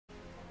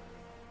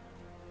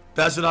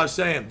That's what I was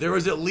saying. There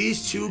was at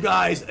least 2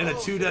 guys and a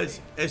 2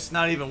 that's it's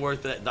not even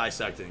worth it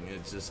dissecting.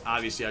 It's just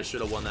obviously I should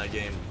have won that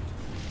game.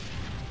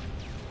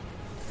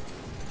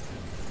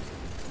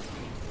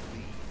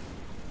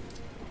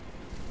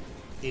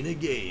 In a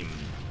game,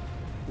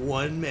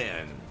 one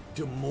man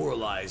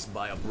demoralized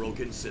by a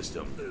broken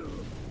system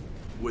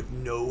with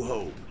no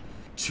hope,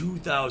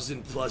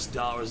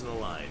 $2,000+ on the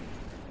line.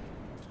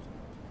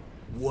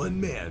 One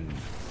man,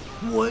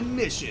 one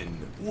mission,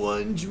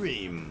 one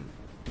dream,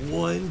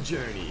 one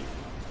journey.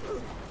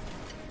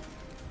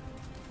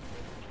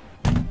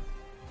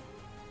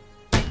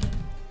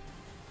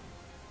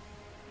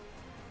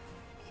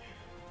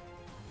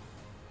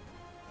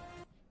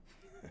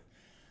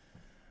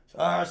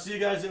 Alright, I'll see you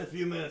guys in a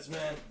few minutes,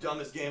 man.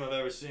 Dumbest game I've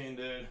ever seen,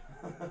 dude.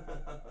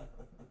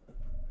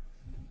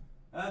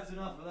 That's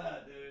enough of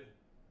that, dude.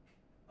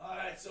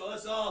 Alright, so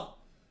let's all...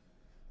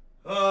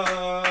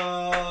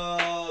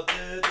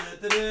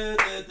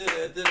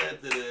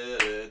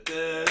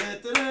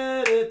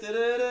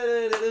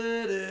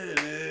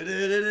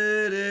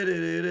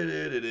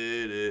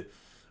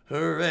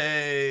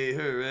 Hooray,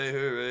 hooray,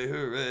 hooray,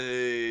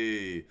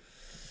 hooray.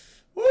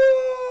 Woo!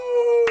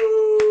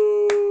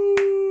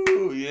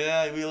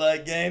 Yeah, we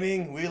like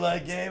gaming. We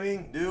like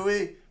gaming. Do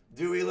we?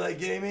 Do we like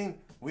gaming?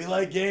 We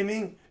like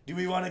gaming. Do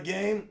we want a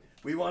game?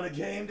 We want a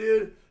game,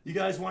 dude. You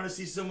guys want to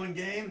see someone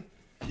game?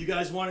 You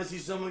guys want to see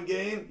someone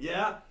game?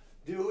 Yeah?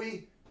 Do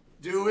we?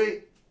 Do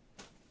we?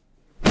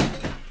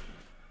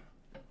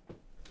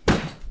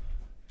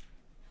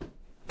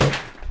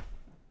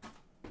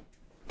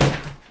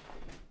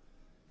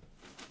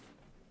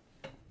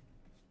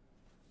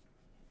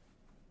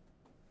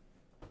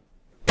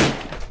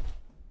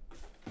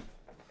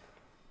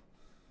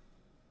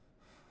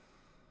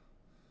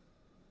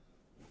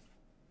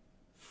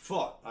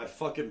 Fuck, I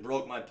fucking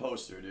broke my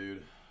poster,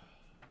 dude.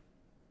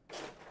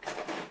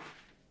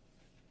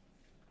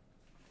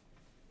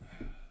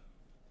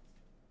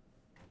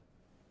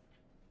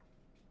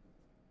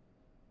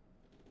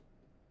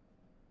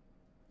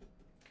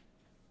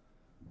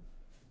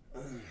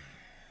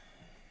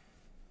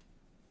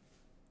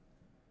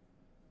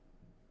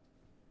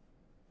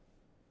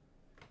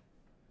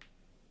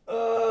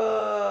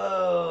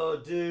 Oh,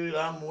 dude,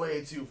 I'm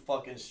way too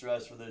fucking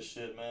stressed for this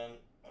shit, man.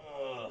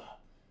 Ugh.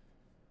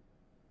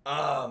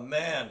 Oh,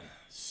 man.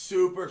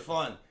 Super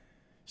fun.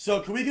 So,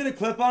 can we get a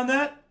clip on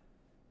that?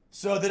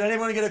 So, did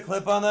anyone get a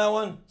clip on that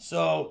one?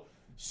 So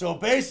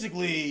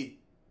basically,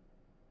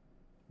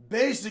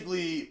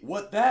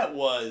 what that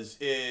was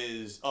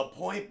is a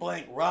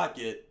point-blank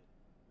rocket.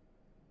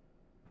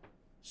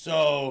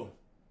 So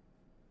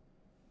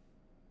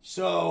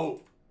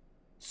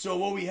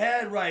what we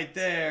had right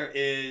there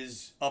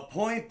is a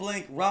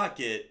point-blank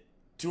rocket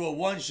to a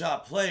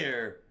one-shot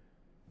player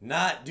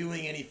not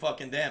doing any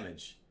fucking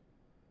damage.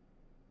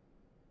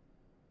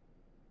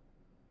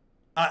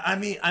 I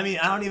mean, I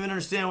don't even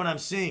understand what I'm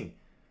seeing.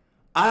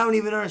 I don't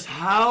even understand.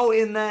 How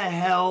in the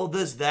hell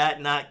does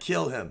that not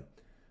kill him?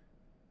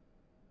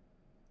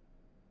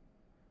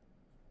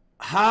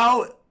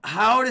 How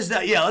does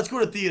that... Yeah, let's go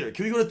to theater.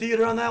 Can we go to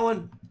theater on that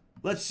one?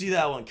 Let's see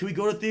that one. Can we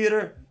go to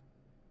theater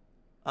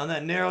on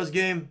that Narrows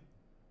game?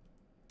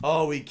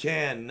 Oh, we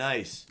can.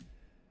 Nice.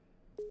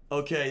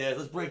 Okay, yeah,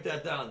 let's break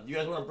that down. You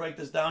guys want to break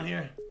this down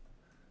here?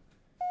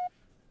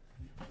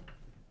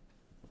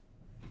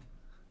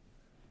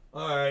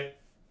 All right.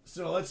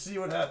 So let's see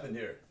what happened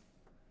here.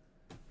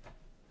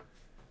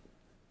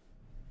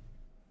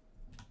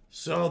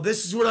 So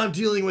this is what I'm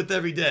dealing with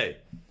every day.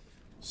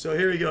 So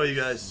here we go, you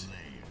guys.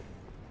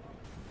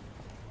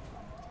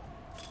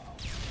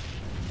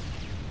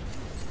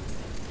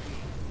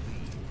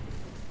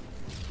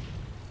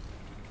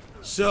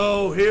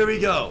 So here we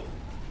go.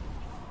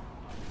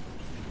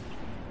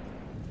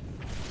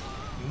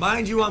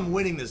 Mind you, I'm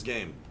winning this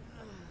game.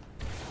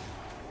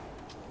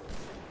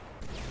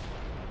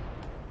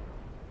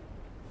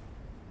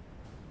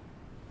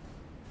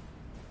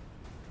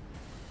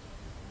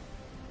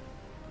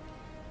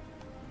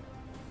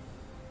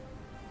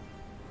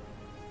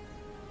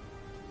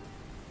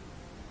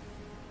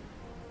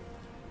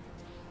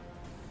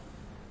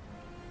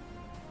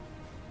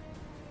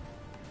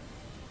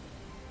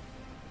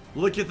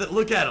 Look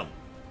at him.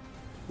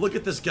 Look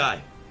at this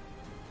guy.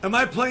 Am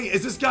I playing?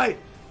 Is this guy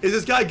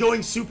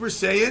going Super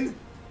Saiyan?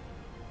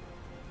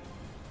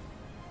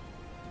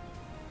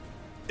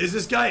 Is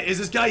this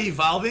guy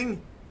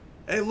evolving?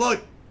 Hey,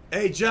 look.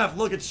 Hey, Jeff,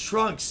 look, it's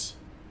Trunks.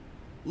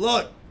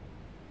 Look.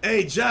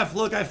 Hey, Jeff,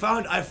 look, I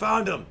found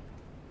him.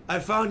 I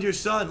found your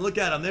son. Look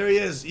at him. There he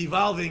is,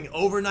 evolving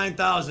over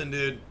 9,000,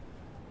 dude.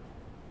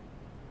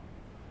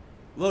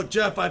 Look,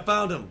 Jeff, I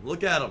found him.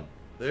 Look at him.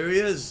 There he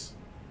is.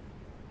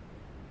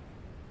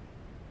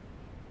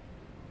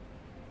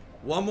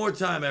 One more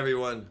time,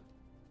 everyone.